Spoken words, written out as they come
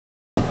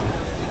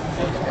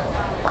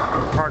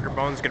Parker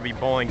Bohn's going to be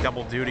bowling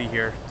double duty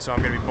here, so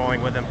I'm going to be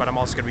bowling with him, but I'm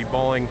also going to be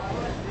bowling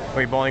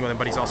with him,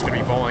 but he's also going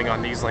to be bowling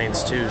on these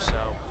lanes too,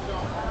 so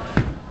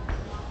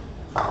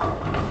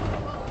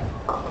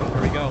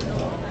here we go.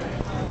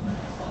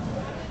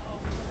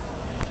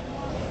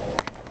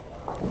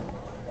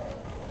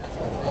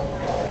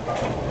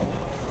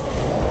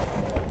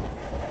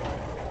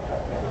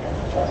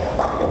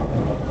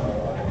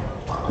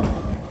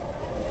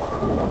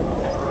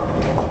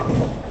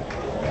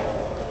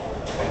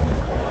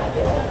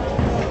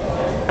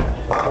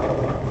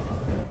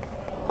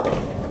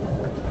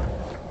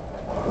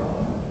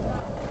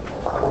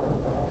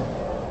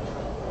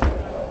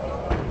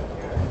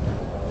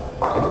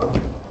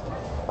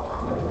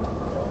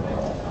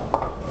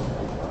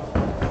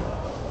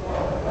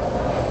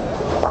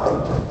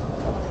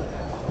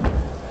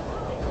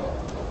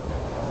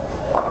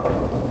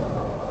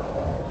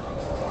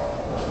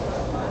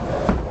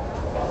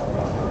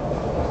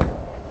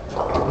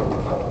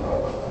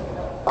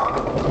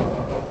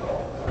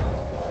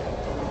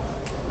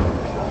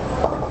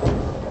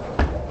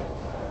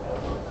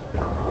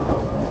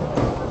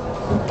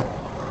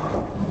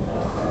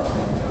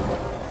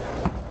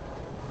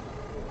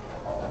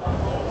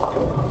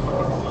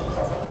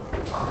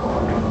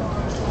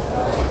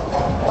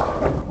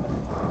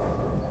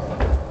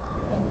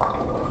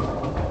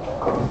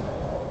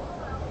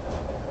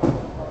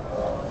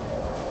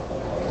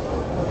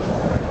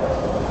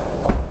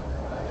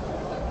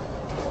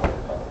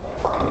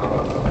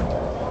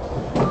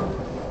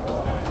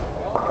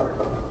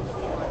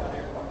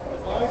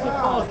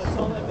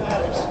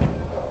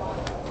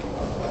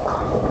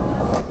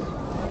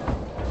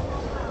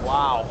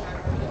 Wow.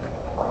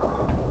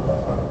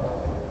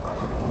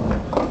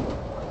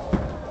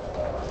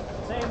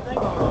 Same thing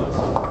almost.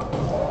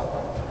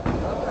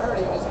 Not to hurt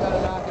him, just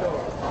gotta knock it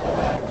over.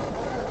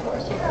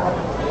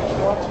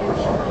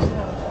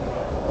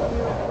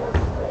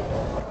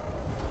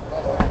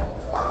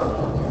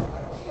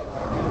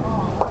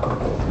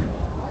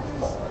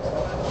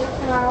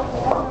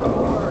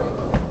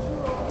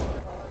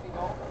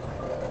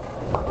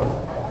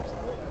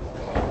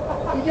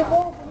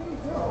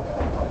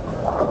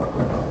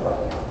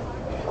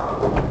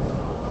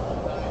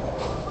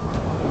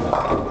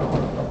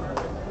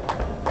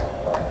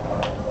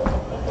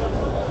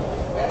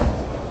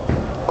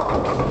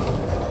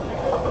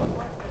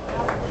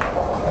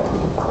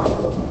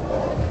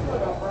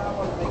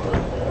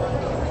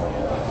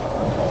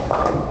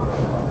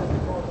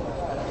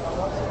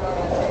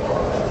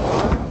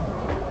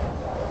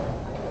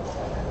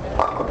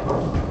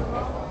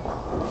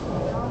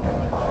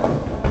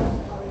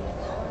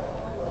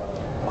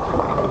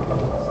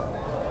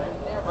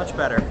 Much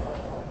better.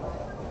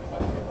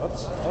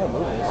 Oops, oh,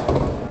 move this.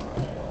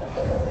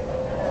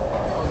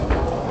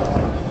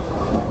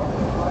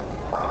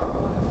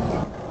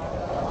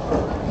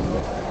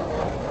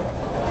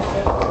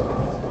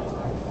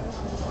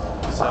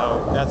 So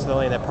that's the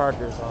lane that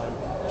Parker's on.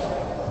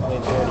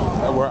 Lane 30.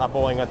 I'm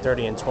bowling on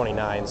 30 and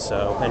 29,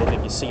 so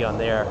anything you see on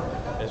there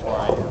is where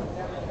I am.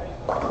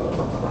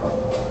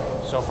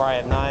 So far I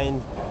have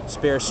 9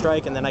 spare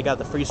strike, and then I got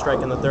the free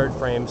strike in the 3rd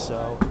frame,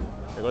 so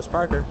here goes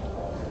Parker.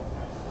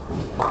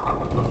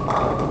 Perfect.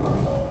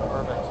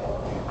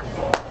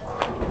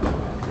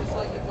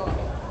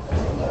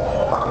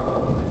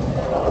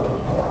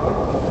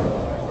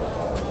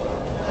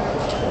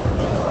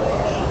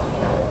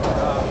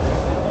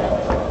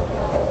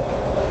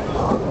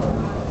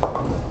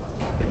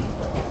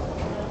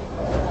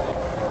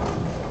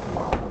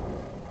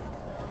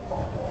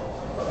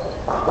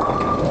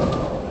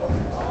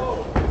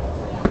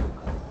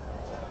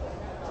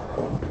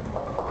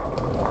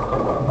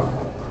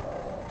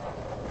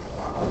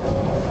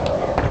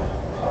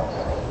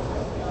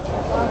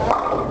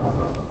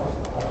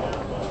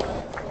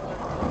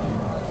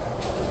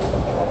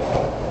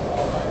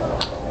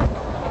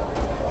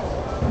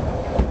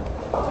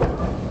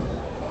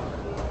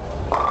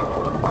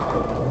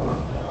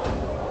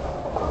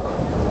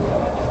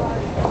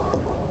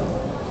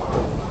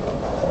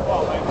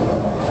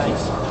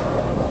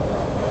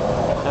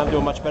 I'm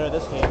doing much better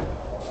this game.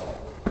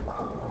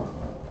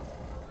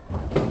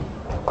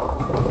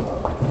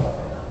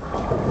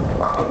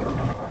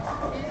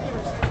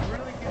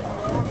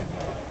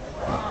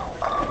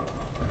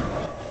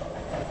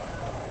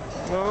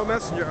 Oh,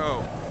 messenger.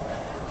 Oh.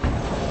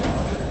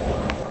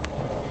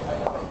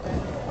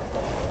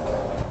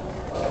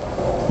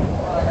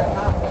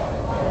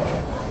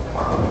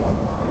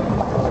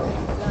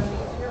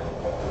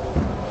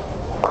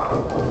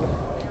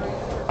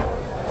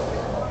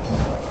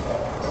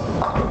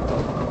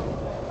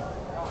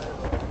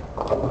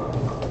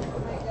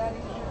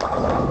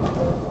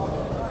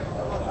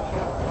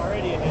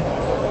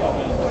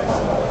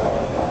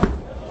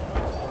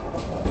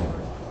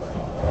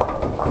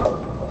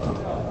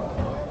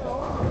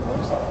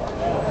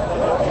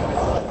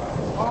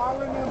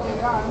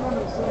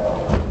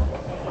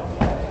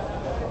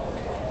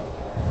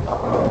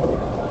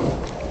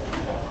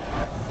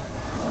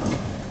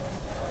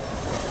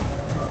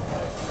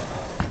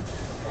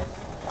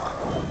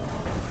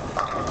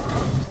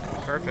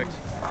 Perfect.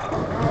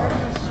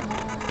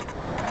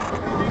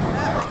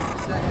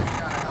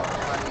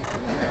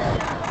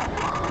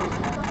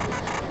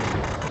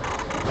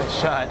 Good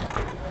shot.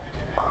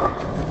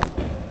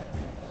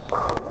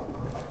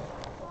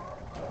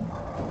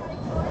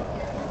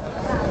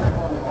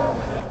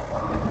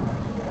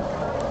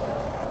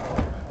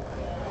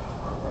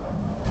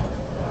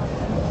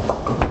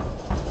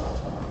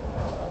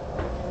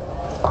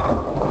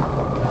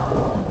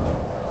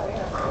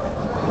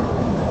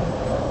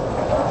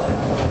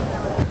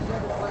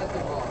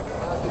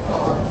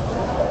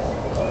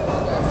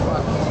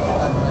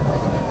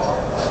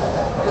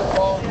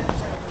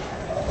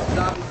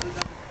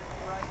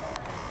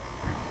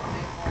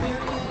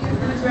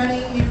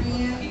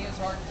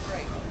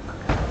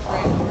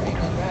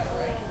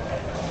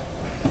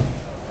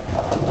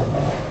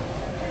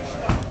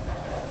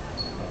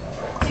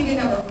 Ticket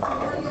number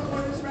 4, your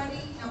order's ready.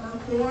 Number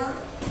 4.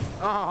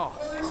 Oh,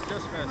 Orders,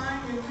 just missed.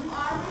 reminder, you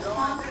are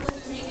responsible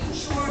for making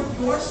sure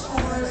your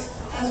scores,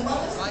 as well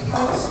as the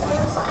coach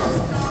scores, are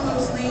listed on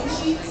those lane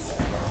sheets.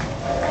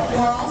 You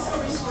are also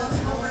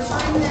responsible for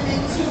turning them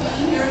in to me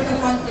here at the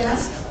front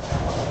desk.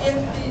 If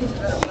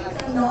the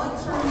sheets are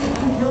not turned in,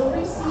 you will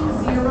receive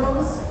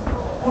zeros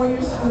for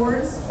your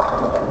scores.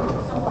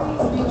 So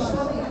please make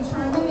sure that you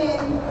turn them in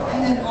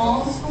and that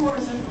all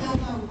scores are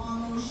filled out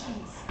on those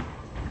sheets.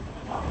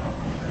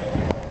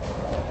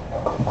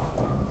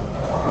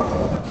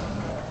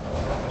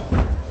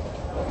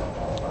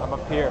 I'm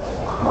up here.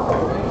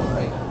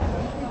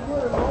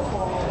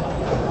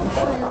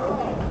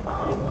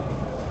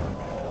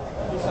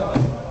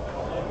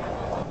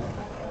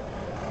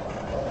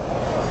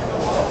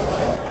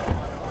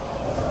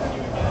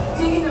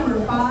 Ticket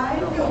number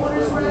 5, your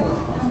order's ready.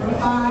 Number 5.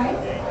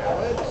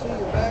 Glad to see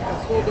you back and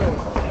still doing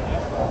it.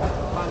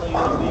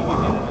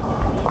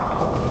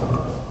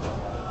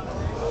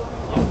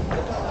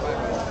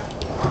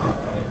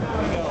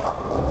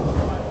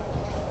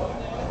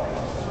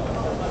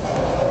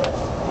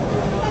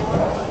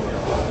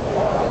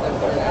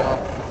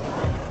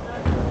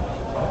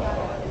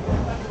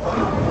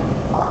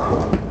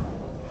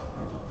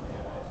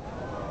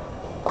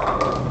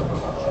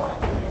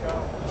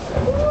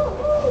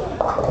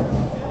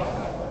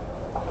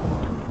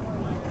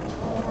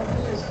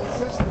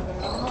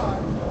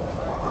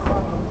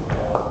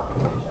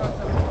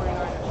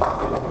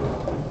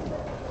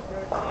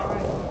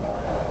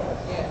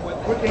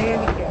 With the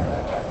handicap.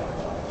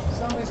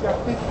 Somebody's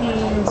got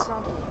 15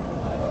 something.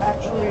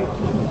 Actually,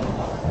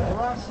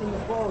 Ross and the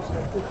Bulls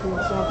got 15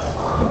 something.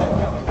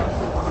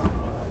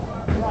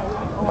 Yeah,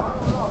 oh, I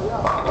don't know,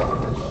 yeah.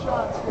 The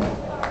shots,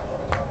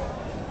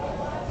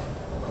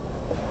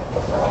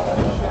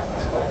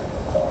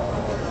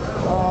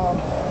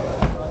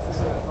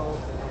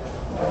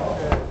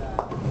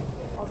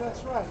 oh,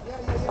 that's right. Yeah.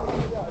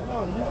 No,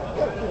 you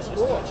got a good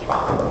score. All you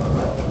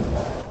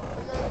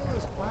gotta do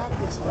is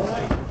practice,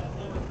 right?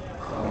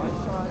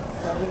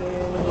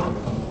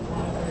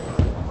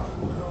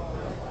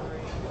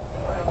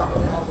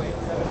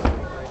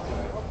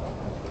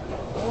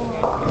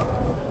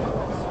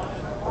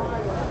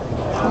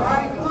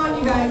 Alright, come on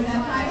you guys,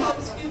 that high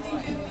hopes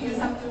 50-50 is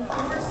up to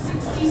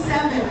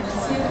 467. Let's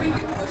see if we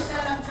can push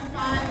that up to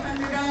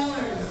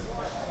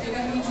 $500. They're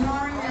going to be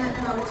drawing that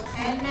in about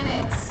 10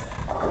 minutes.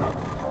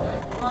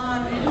 Come on,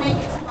 we didn't make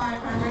it to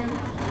 500.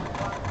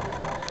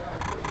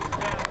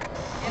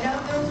 Get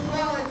out those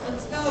wallets,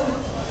 let's go.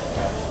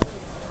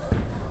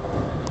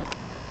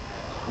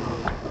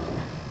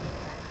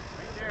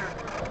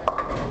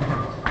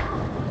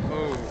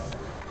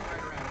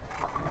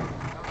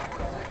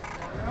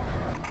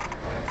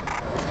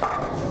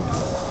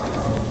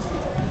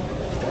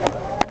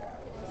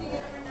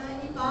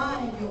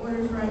 Your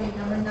order's ready,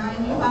 number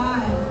 95.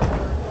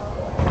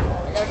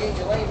 I gotta get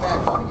your lane back.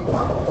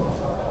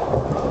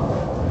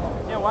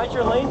 Yeah, why'd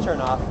your lane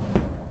turn off?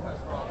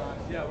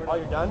 Oh,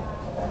 you're done?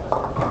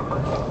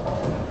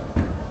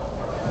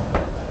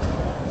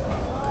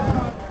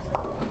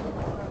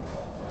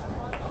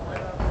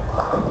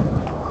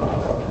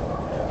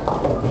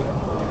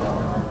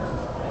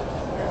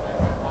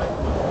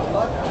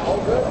 All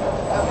good?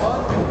 Have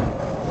fun?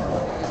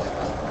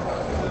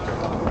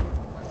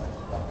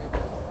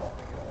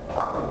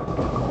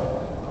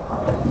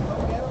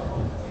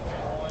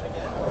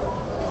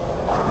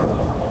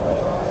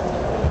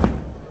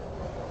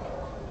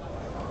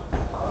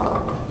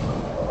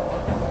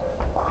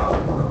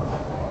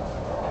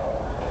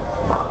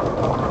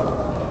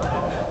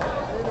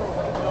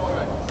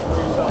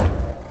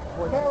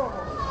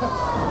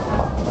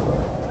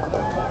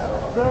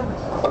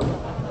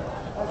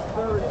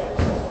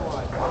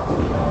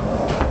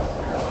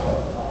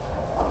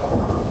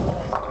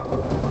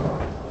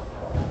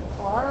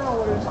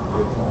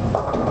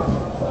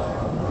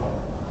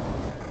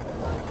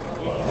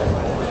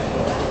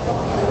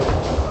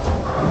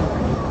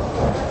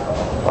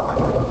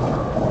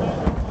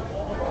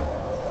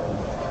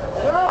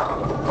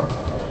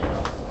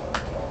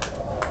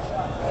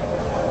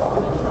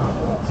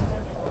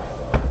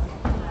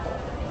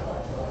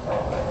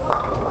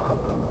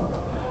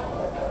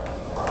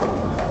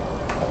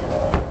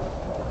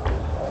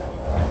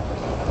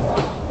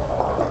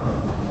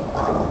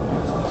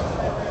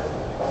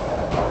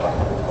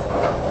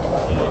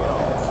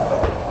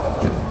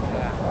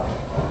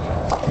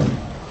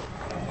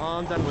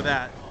 I'm done with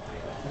that.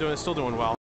 Still doing well.